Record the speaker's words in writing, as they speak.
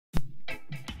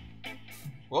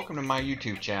Welcome to my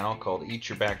YouTube channel called Eat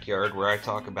Your Backyard, where I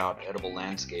talk about edible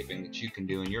landscaping that you can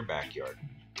do in your backyard.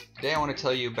 Today I want to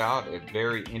tell you about a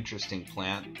very interesting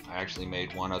plant. I actually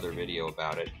made one other video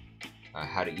about it,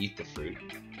 how to eat the fruit.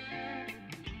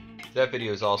 That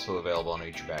video is also available on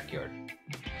Eat Your Backyard.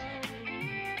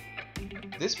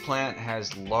 This plant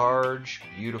has large,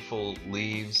 beautiful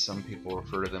leaves. Some people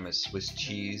refer to them as Swiss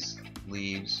cheese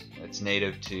leaves. It's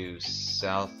native to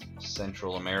South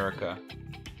Central America.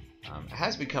 It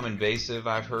has become invasive,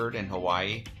 I've heard, in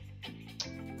Hawaii.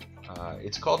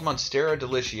 It's called MONSTERA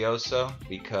DELISCIOSA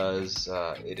because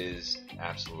it is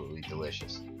absolutely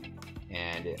delicious.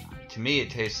 And to me it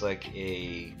tastes like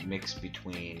a mix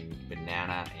between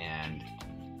banana and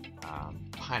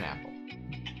pineapple.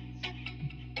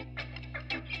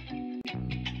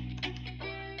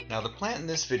 Now the plant in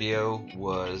this video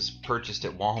was purchased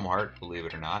at Walmart, believe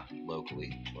it or not,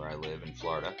 locally where I live in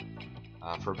Florida,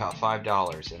 for about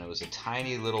 $5, and it was a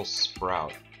tiny little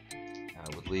sprout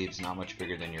with leaves not much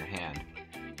bigger than your hand.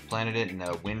 Planted it in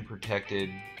a wind-protected,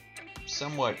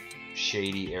 somewhat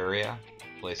shady area,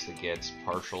 a place that gets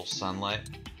partial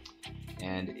sunlight,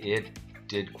 and it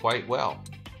did quite well.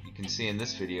 You can see in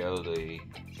this video the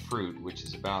fruit, which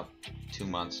is about 2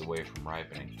 months away from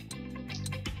ripening.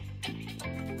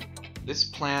 This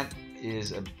plant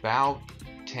is about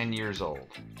 10 years old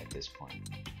at this point.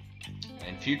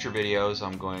 In future videos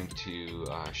I'm going to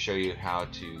show you how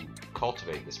to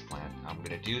cultivate this plant. I'm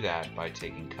going to do that by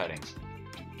taking cuttings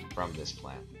from this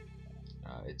plant.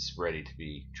 It's ready to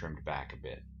be trimmed back a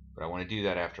bit, but I want to do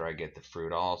that after I get the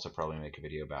fruit. I'll also probably make a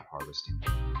video about harvesting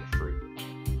the fruit.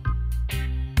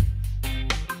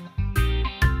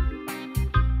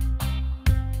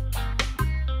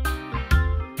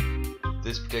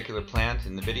 This particular plant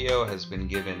in the video has been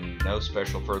given no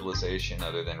special fertilization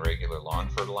other than regular lawn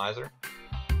fertilizer.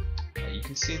 You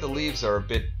can see the leaves are a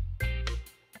bit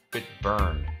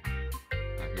burned.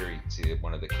 Here you can see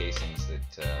one of the casings that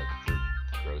the fruit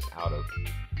grows out of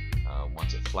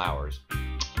once it flowers.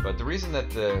 But the reason that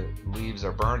the leaves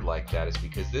are burned like that is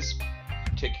because this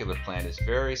particular plant is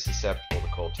very susceptible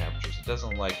to cold temperatures. It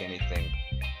doesn't like anything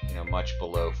much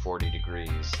below 40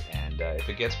 degrees, and if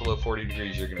it gets below 40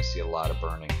 degrees you're going to see a lot of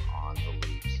burning on the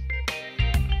leaves.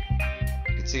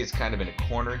 You can see it's kind of in a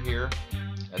corner here.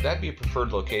 That'd be a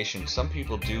preferred location. Some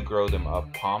people do grow them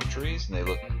up palm trees, and they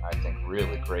look, I think,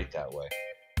 really great that way.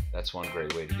 That's one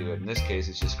great way to do it. In this case,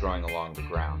 it's just growing along the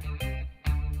ground.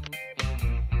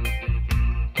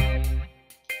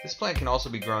 This plant can also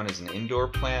be grown as an indoor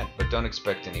plant, but don't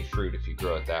expect any fruit if you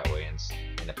grow it that way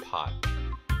in a pot.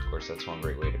 Of course, that's one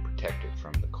great way to protect it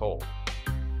from the cold.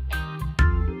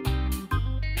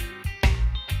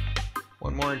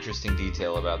 One more interesting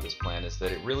detail about this plant is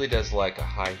that it really does like a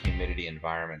high humidity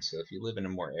environment, so if you live in a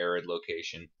more arid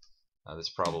location, this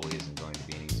probably isn't going to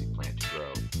be an easy plant to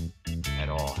grow at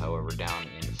all. However, down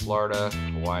in Florida,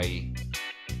 Hawaii,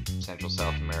 Central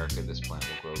South America, this plant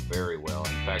will grow very well.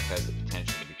 In fact, has the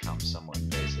potential to become somewhat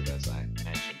invasive, as I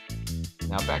mentioned.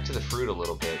 Now back to the fruit a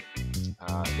little bit.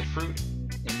 The fruit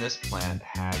in this plant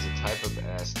has a type of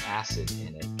acid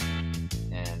in it,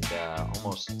 and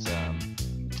almost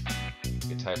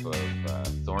a type of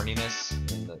thorniness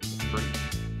in the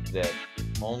fruit that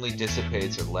only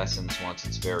dissipates or lessens once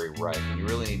it's very ripe. And you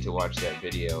really need to watch that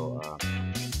video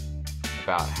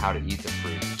about how to eat the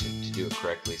fruit to do it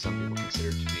correctly. Some people consider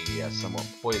it to be somewhat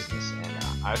poisonous, and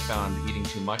I've found eating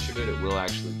too much of it, it will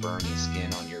actually burn the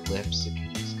skin on your lips. It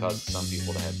can cause some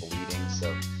people to have bleeding.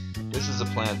 So this is a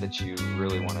plant that you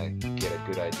really want to get a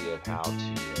good idea of how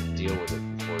to deal with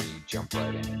it before you jump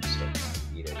right in and start trying to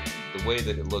eat it. The way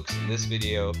that it looks in this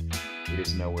video, it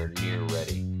is nowhere near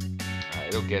ready.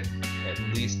 It'll get at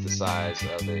least the size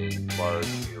of a large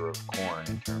ear of corn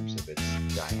in terms of its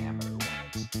diameter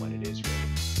when it is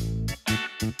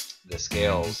ready. The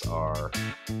scales are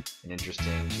an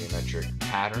interesting geometric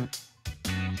pattern.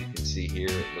 As you can see here,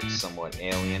 it looks somewhat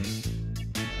alien.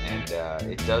 And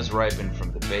it does ripen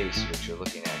from the base, which you're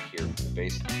looking at here, from the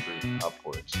base of the fruit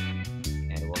upwards.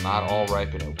 And it will not all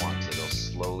ripen at once, it'll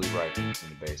slowly ripen from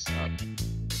the base up.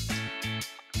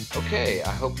 Okay,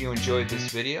 I hope you enjoyed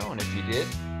this video, and if you did,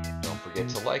 don't forget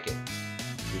to like it.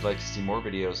 If you'd like to see more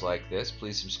videos like this,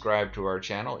 please subscribe to our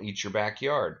channel, Eat Your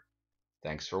Backyard.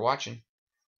 Thanks for watching.